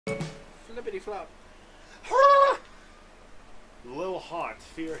Flippity flop. Lil Haunt,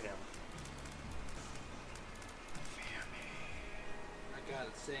 fear him. Fear me. My God,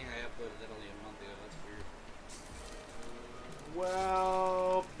 it's saying I uploaded that only a month ago. That's weird.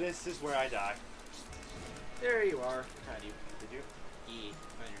 Well, this is where I die. There you are. How do you? Did you? E.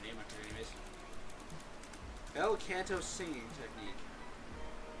 Find your name up here, anyways. El Canto singing technique.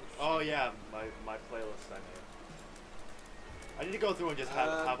 Oh yeah, my playlist I made. I need to go through and just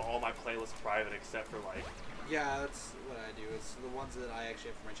have all my playlists private except for like. Yeah, that's what I do. It's the ones that I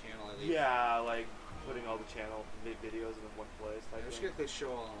actually have for my channel. I leave. Yeah, like putting all the channel videos in one place. I'm just gonna click show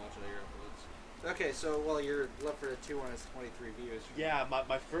all and watch all your uploads. Okay, so your Left 4 Dead 2 one has 23 views. Yeah,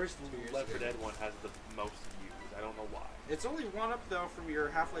 my first Left 4 ago. Dead one has the most views. I don't know why. It's only one up though from your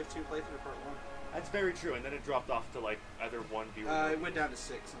Half-Life 2 playthrough part 1. That's very true, and then it dropped off to like either one view. It went down to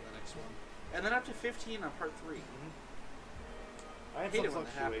 6 on the next one, and then up to 15 on part 3. I had some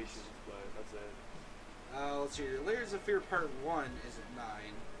fluctuations, but that's it. Let's see. Your Layers of Fear part 1 is at 9.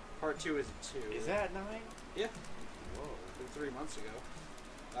 Part 2 is at 2. Is that 9? Yeah. Whoa. From 3 months ago.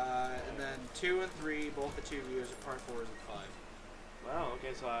 And then 2 and 3, both the 2 views. Part 4 is at 5. Wow.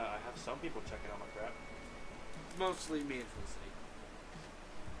 Okay, so I have some people checking out my crap. Mostly me and Felicity.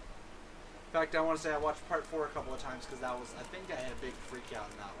 In fact, I want to say I watched part 4 a couple of times because that was, I think I had a big freak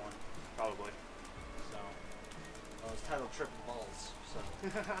out in that one. Probably. So, it was titled Tripping Balls. So.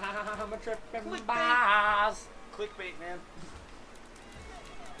 I'm a tripping balls. Clickbait, man.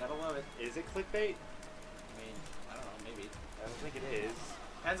 Gotta love it. Is it clickbait? I mean, I don't know, maybe. I don't think it is.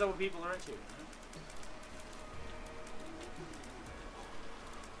 Depends on what people are into.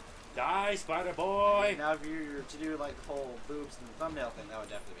 Die, Spider Boy! Now, if you were to do like the whole boobs and the thumbnail thing, that would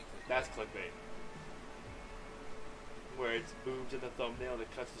definitely be clickbait. That's clickbait. Where it's boobs in the thumbnail and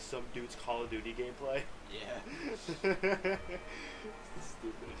it cuts to some dude's Call of Duty gameplay. Yeah. It's the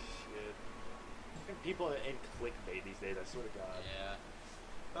stupidest shit. People in clickbait these days, I swear to God. Yeah.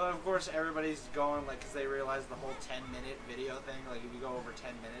 Well, of course, everybody's going, like, because they realize the whole 10-minute video thing, like, if you go over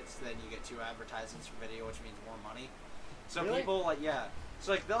 10 minutes, then you get 2 advertisements for video, which means more money. So really? people, like, yeah.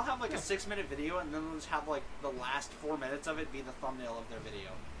 So, like, they'll have, like, a 6-minute video, and then they'll just have, like, the last 4 minutes of it be the thumbnail of their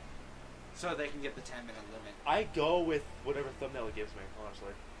video. So they can get the 10-minute limit. I go with whatever thumbnail it gives me,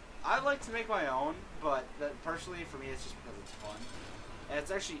 honestly. I like to make my own, but that, personally, for me, it's just because it's fun. And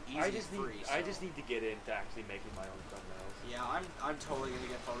it's actually easy and free. I just need to get into actually making my own thumbnails. Yeah, I'm totally going to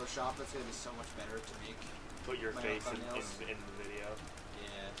get Photoshop. That's going to be so much better to make. Put your my face own in thumbnails. the video.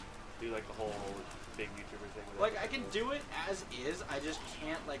 Yeah. Do like the whole big YouTuber thing. With Like, I can do it as is, I just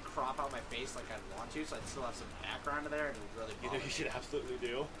can't, like, crop out my face like I'd want to, so I'd still have some background in there, and it would really You bother know, you me. should absolutely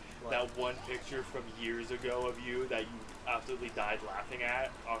do What? that one picture from years ago of you that you absolutely died laughing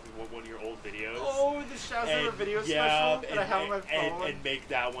at off of one of your old videos. Oh, the Shazza video special that I have on my phone. And make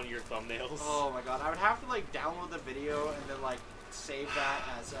that one of your thumbnails. Oh my God, I would have to, like, download the video and then, like, save that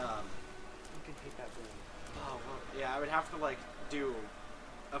as, You can take that thing. oh, well, yeah, I would have to, like, do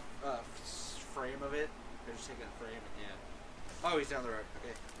a frame of it. Or just take a frame and, yeah. Oh, he's down the road.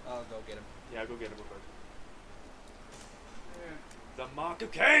 Okay, I'll go get him. Yeah, go get him real quick. Yeah. The Mark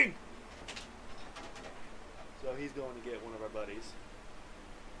of King! So he's going to get one of our buddies.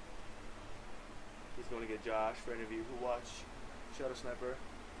 He's going to get Josh, for any of you who watch Shadow Sniper.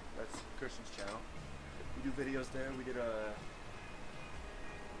 That's Christian's channel. We do videos there. We did a...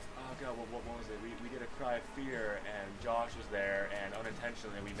 Oh god, what was it? We did a Cry of Fear, and Josh was there, and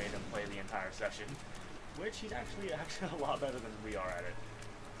unintentionally we made him play the entire session. Which he's actually a lot better than we are at it.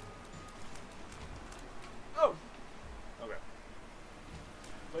 Oh! Okay.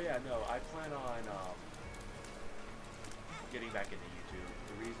 But yeah, no, I plan on getting back into YouTube.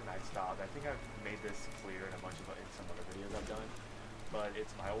 The reason I stopped, I think I've made this clear in in some other videos I've done, but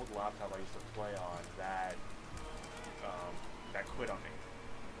it's my old laptop I used to play on that quit on me.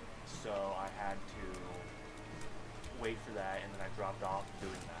 So I had to wait for that, and then I dropped off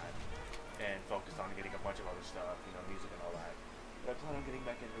doing that and focused on getting a bunch of other stuff, you know, music and all that. But I plan on getting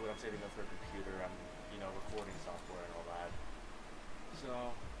back into it. I'm saving up for a computer. I'm, you know, recording software and all that. So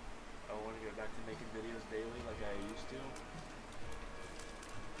I want to get back to making videos daily like I used to.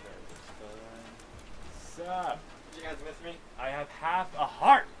 What's up? You guys with me? I have half a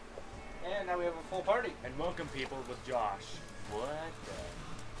heart! And now we have a full party. And welcome people with Josh. What the?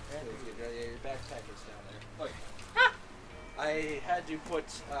 Your backpack is down there. Okay. I had to put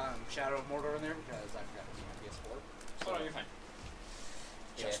Shadow of Mordor in there because I forgot to use my PS4. Oh, no, you're fine.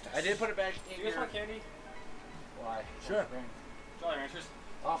 Yeah, I did put it back in Do you guys here. want candy? Why? Sure. Jolly Ranchers?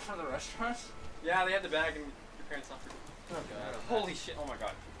 Oh, for the restaurant? Yeah, they had the bag and your parents offered. Oh, God. Holy shit, oh my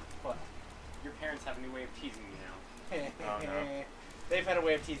god. What? Your parents have a new way of teasing me now. Oh, no. They've had a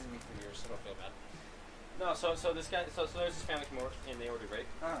way of teasing me for years, so don't feel bad. No, so there's this family come over and they ordered, right?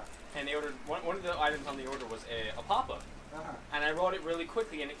 And they ordered one of the items on the order was a papa. And I wrote it really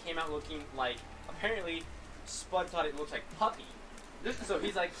quickly, and it came out looking like, apparently, Spud thought it looked like puppy. So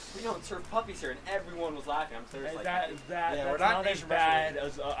he's like, we don't serve puppies here, and everyone was laughing. I'm serious, like, that's not as bad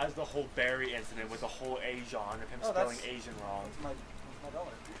as the whole Barry incident with the whole Asian of him spelling Asian wrong. That's my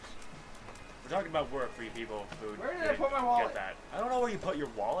dollar. We're talking about work for you people who Where did I put my wallet? get that. I don't know where you put your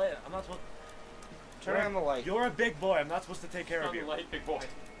wallet. I'm not supposed. Turn on the light. You're a big boy. I'm not supposed to take care of you. On the light, big boy.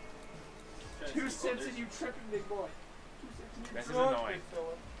 2 cents and you tripping, big boy. 2 cents and you This is drunk, annoying. big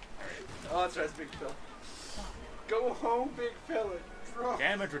fella. Oh, that's right, it's Big Phil. Go home, Big Phil. Drunk.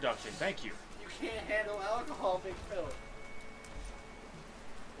 Damage reduction. Thank you. You can't handle alcohol, Big Phil.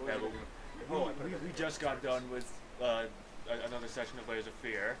 Yeah, we just got done with another session of Layers of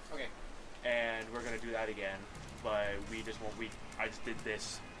Fear. Okay. And we're gonna do that again, but we just won't. I just did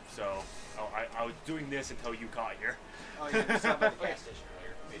this, so I was doing this until you got here. Oh, you just saw by the gas station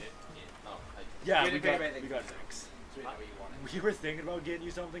earlier. We did. Yeah, we we got thanks. So we know what you wanted. We were thinking about getting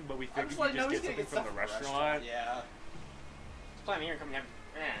you something, but we figured like, you just no, get he's gonna something get from the stuff restaurant. Yeah. It's planning here coming down.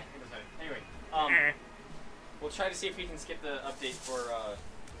 Anyway, we'll try to see if we can skip the update for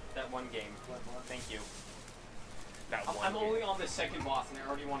that one game. Thank you. I'm only on the second boss, and I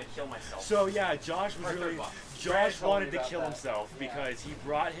already want to kill myself. So yeah, Josh was really. Josh wanted to kill that. himself because he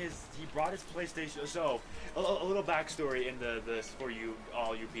brought his PlayStation. So a little backstory in this for you,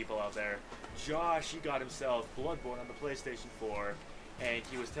 all you people out there. Josh, he got himself Bloodborne on the PlayStation 4, and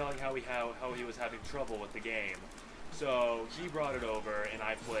he was telling how he was having trouble with the game. So he brought it over, and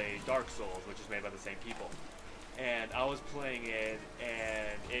I played Dark Souls, which is made by the same people. And I was playing it,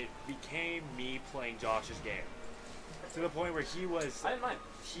 and it became me playing Josh's game. To the point where he was... I didn't mind.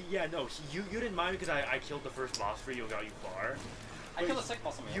 You didn't mind because I killed the first boss for you and got you far. I killed the second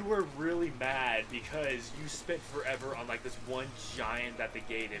boss on my own. You were really mad because you spent forever on like this one giant at the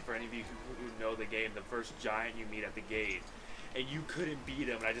gate. And for any of you who know the game, the first giant you meet at the gate, and you couldn't beat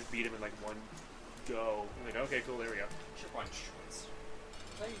him, and I just beat him in like one go. I'm like, okay, cool, there we go. Should run shorts.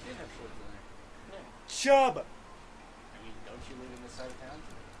 I thought you did have shorts in there. Yeah. Chub! I mean, don't you live in this side of town?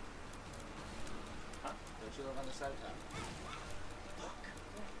 Huh? Don't you live on this side of town? Fuck.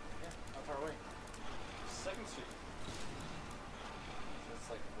 Yeah. How far away? 2nd Street. That's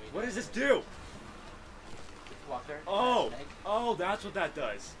like way What down does this there. do? Walk there. Oh! Egg. Oh, that's what that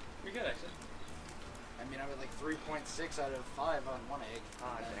does. Pretty good, actually. I mean, I was like 3.6 out of 5 on one egg.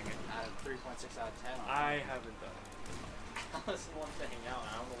 Ah, and dang it. Out of 3.6 out of 10 on I haven't done it. Allison wants to hang out, and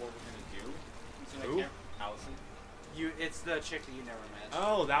I don't know what we're gonna do. So Who? Allison. It's the chick that you never met.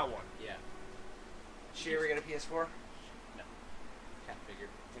 Oh, that one. Yeah. She ever get a PS4? No. Can't figure.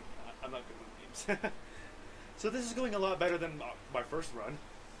 I'm not good with games. So this is going a lot better than my first run.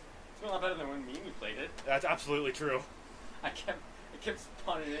 It's a lot better than when me and you played it. That's absolutely true. I kept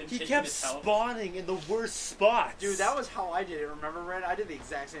spawning in. He taking kept his health. spawning in the worst spots. Dude, that was how I did it. Remember, Red? I did the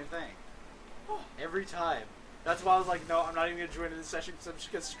exact same thing. Every time. That's why I was like, no, I'm not even going to join in this session because I'm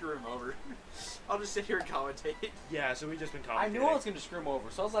just going to screw him over. I'll just sit here and commentate. Yeah, so we just been commentating. I knew I was going to screw him over,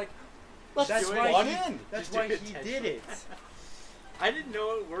 so I was like, let's That's do it. why Log he- in. That's Just why do it he did it. I didn't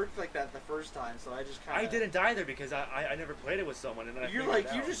know it worked like that the first time, so I just kind of... I didn't either because I never played it with someone, and then I You're figured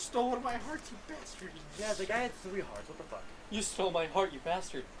like, it you out. just stole one of my hearts, you bastard. Yeah, like I had 3 hearts. What the fuck? You stole my heart, you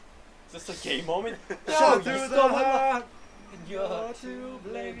bastard. Is this a gay moment? Show you through stole the my heart. You're to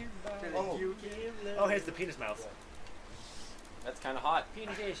blame. Oh. Oh, here's the penis mouth. That's kind of hot.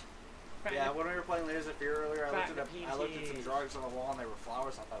 Penis. Yeah, when we were playing Layers of Fear earlier, I looked at some Peaches. drawings on the wall and they were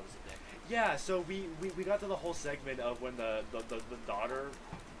flowers. I thought it was a dick. Yeah, so we got to the whole segment of when the daughter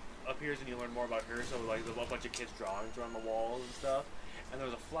appears and you learn more about her. So like there's a bunch of kids' drawings around the walls and stuff, and there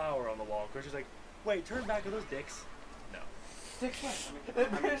was a flower on the wall. Christian's like, wait, turn back, are those dicks? No. Dick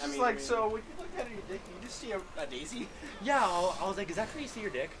It's just like, so when you look at your dick, you just see a daisy? Yeah, I was like, is that how you see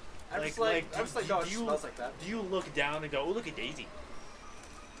your dick? I'm just like, no, it smells like that. Do you look down and go, oh, look at Daisy?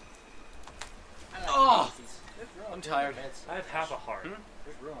 I like Oh! daisies. There's room I'm on tired. the bed, so I have half a heart.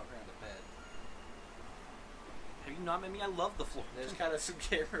 There's room up here on the bed. Have you not met me? I love the floor. There's kind of some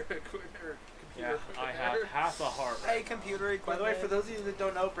camera equipment or Yeah, computer equipment I there. have half a heart. Hey, computer By equipment. the way, for those of you that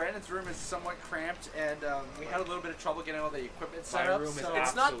don't know, Brandon's room is somewhat cramped, and we had a little bit of trouble getting all the equipment set My up. room is so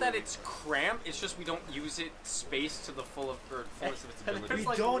It's not that Absolutely. it's cramped. It's just we don't use it space to the fullest of its There's We ability.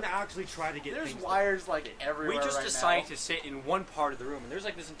 like- don't actually try to get there's things wires like We everywhere just right decided now. to sit in one part of the room, and there's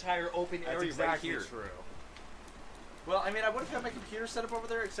like this entire open That's area exactly right here. true. Well, I mean, I would have had my computer set up over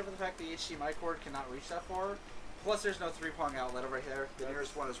there, except for the fact the HDMI cord cannot reach that far. Plus, there's no 3-prong outlet over here. The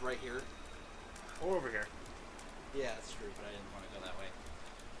nearest one is right here. Or over here. Yeah, that's true, but I didn't want to go that way.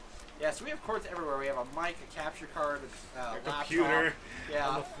 Yeah, so we have cords everywhere. We have a mic, a capture card, a laptop. Computer. Yeah.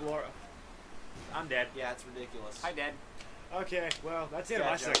 On the floor. I'm dead. Yeah, it's ridiculous. Hi, Dad. Okay, well, that's the end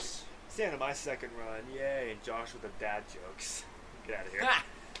Dad of my jokes. second. That's the end of my second run. Yay, and Josh with the dad jokes. Get out of here. Ha!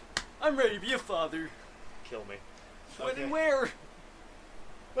 I'm ready to be a father. Kill me. When Okay. and where?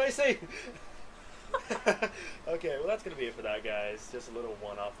 What do you say? Okay, well that's gonna be it for that, guys. Just a little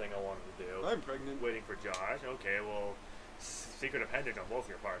one-off thing I wanted to do. I'm pregnant. Waiting for Josh. Okay, well, secret appendage on both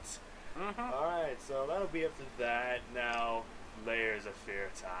your parts. Mm-hmm. Alright, so that'll be it for that. Now, layers of fear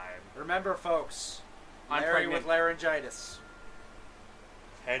time. Remember, folks, I'm Larry pregnant. with laryngitis.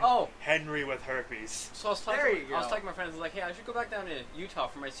 Oh. Henry with herpes. So I was There you talking. I was go. talking to my friends. I was like, hey, I should go back down to Utah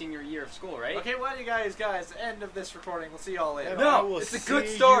for my senior year of school, right? Okay, well, you guys, end of this recording. We'll see y'all later. And No, I will it's a good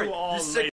see story. you all You said later.